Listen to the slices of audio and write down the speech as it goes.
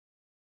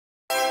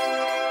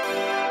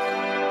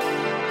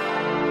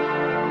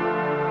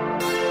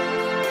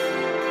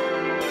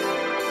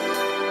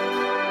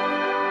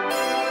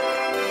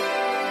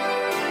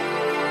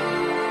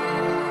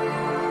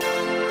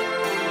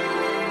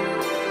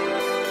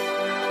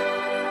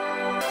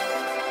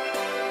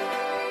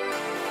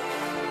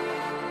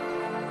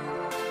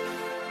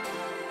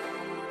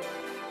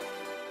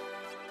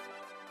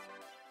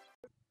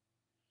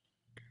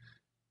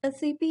A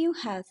CPU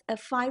has a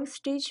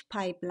 5-stage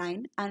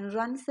pipeline and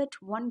runs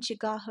at 1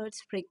 GHz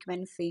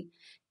frequency.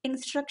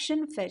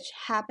 Instruction fetch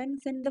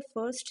happens in the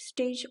first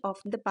stage of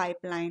the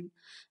pipeline.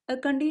 A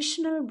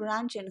conditional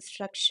branch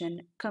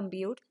instruction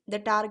computes the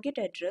target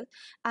address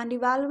and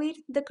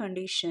evaluates the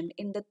condition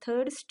in the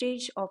third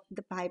stage of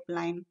the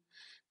pipeline.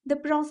 The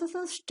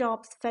processor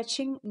stops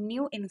fetching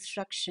new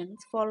instructions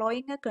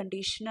following a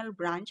conditional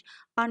branch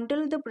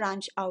until the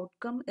branch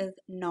outcome is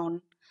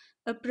known.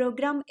 A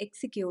program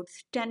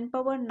executes 10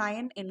 power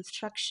 9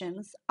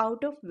 instructions,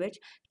 out of which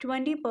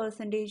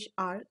 20%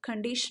 are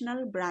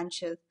conditional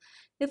branches.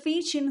 If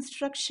each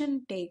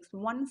instruction takes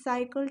one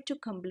cycle to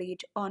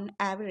complete on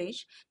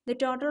average, the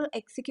total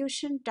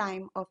execution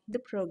time of the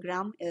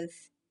program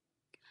is.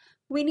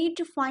 We need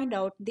to find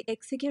out the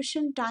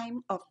execution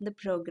time of the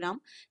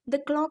program. The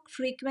clock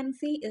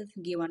frequency is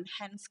given,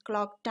 hence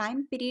clock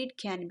time period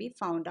can be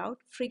found out.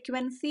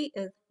 Frequency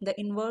is the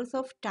inverse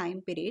of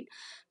time period.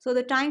 So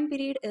the time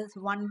period is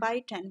 1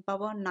 by 10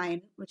 power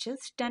 9, which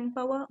is 10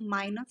 power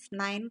minus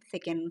 9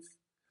 seconds.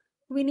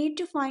 We need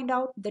to find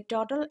out the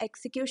total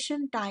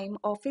execution time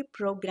of a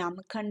program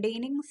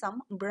containing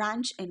some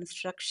branch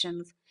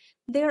instructions.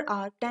 There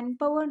are 10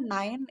 power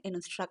 9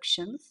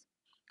 instructions,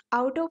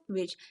 out of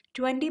which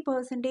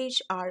 20%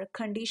 are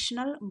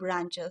conditional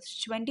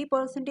branches.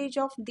 20%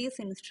 of these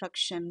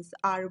instructions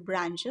are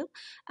branches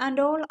and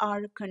all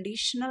are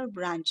conditional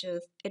branches.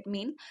 It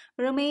means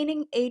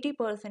remaining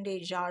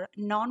 80% are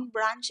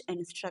non-branch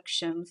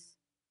instructions.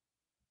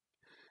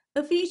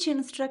 If each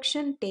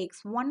instruction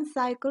takes one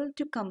cycle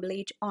to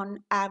complete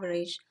on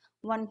average,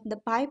 once the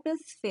pipe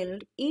is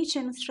filled, each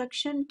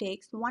instruction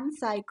takes one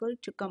cycle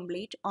to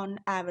complete on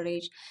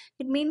average.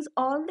 It means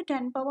all the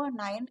 10 power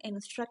 9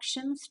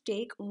 instructions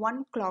take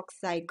one clock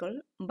cycle,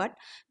 but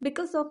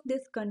because of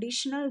these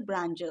conditional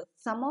branches,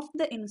 some of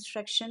the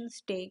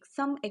instructions take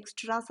some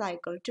extra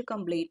cycle to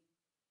complete.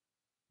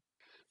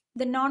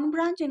 The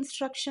non-branch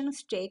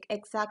instructions take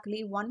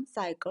exactly one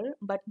cycle,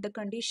 but the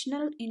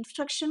conditional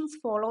instructions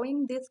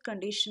following these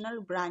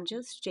conditional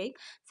branches take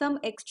some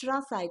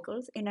extra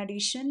cycles in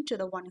addition to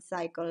the one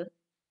cycle.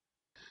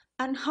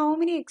 And how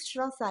many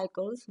extra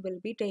cycles will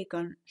be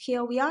taken?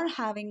 Here we are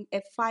having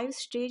a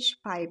 5-stage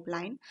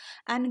pipeline,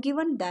 and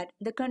given that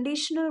the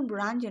conditional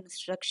branch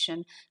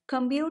instruction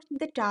computes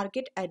the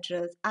target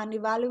address and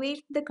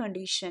evaluates the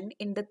condition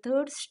in the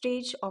third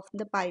stage of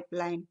the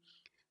pipeline.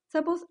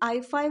 Suppose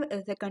I5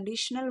 is a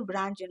conditional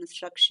branch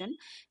instruction.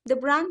 The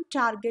branch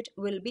target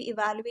will be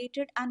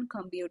evaluated and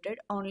computed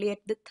only at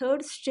the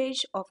third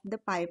stage of the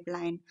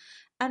pipeline,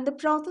 and the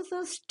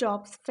processor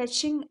stops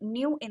fetching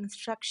new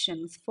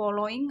instructions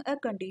following a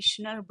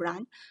conditional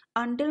branch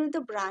until the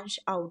branch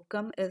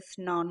outcome is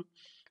known.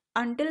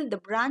 Until the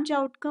branch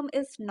outcome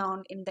is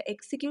known in the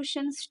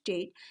execution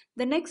state,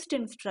 the next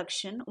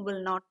instruction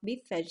will not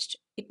be fetched.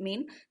 It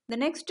means the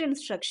next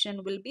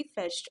instruction will be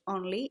fetched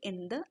only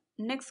in the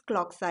next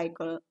clock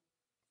cycle.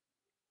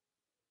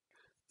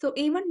 So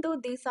even though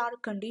these are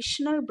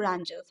conditional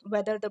branches,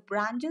 whether the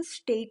branch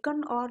is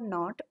taken or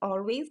not,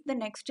 always the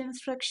next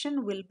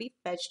instruction will be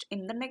fetched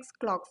in the next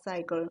clock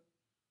cycle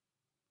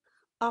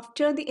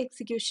after the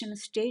execution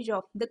stage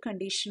of the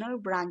conditional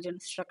branch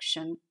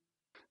instruction.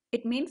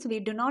 It means we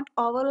do not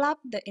overlap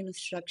the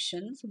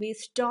instructions, we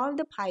stall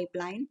the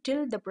pipeline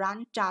till the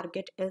branch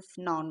target is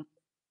known.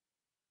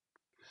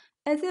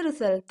 As a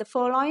result, the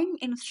following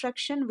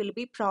instruction will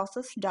be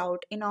processed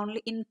out in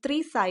only in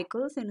 3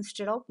 cycles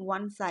instead of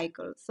 1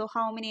 cycle. So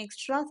how many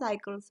extra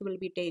cycles will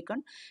be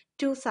taken?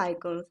 2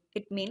 cycles.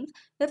 It means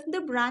if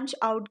the branch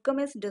outcome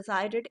is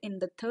decided in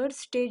the third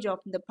stage of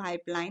the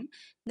pipeline,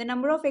 the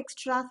number of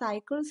extra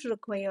cycles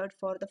required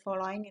for the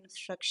following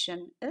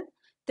instruction is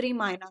 3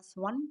 minus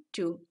 1,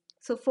 2.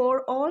 So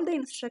for all the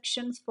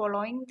instructions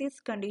following these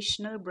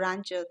conditional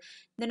branches,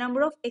 the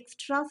number of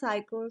extra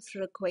cycles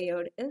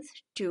required is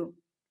 2.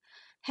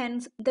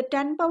 Hence, the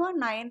 10 power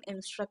 9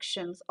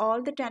 instructions,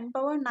 all the 10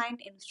 power 9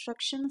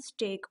 instructions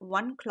take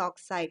one clock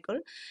cycle,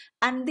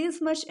 and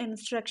these much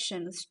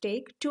instructions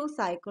take 2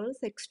 cycles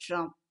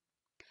extra.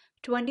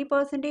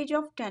 20%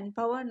 of 10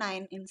 power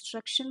 9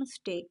 instructions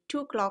take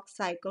 2 clock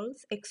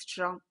cycles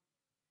extra.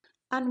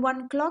 And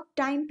one clock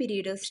time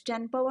period is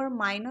 10 power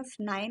minus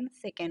 9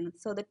 seconds.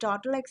 So the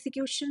total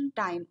execution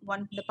time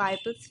once the pipe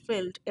is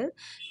filled is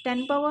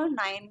 10 power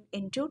 9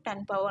 into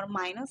 10 power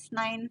minus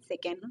 9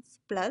 seconds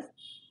plus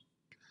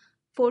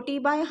 40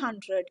 by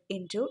 100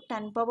 into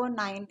 10 power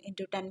 9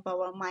 into 10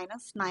 power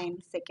minus 9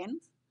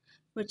 seconds,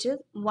 which is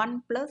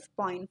 1 plus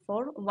 0.4,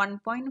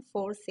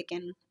 1.4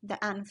 seconds.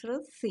 The answer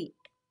is C.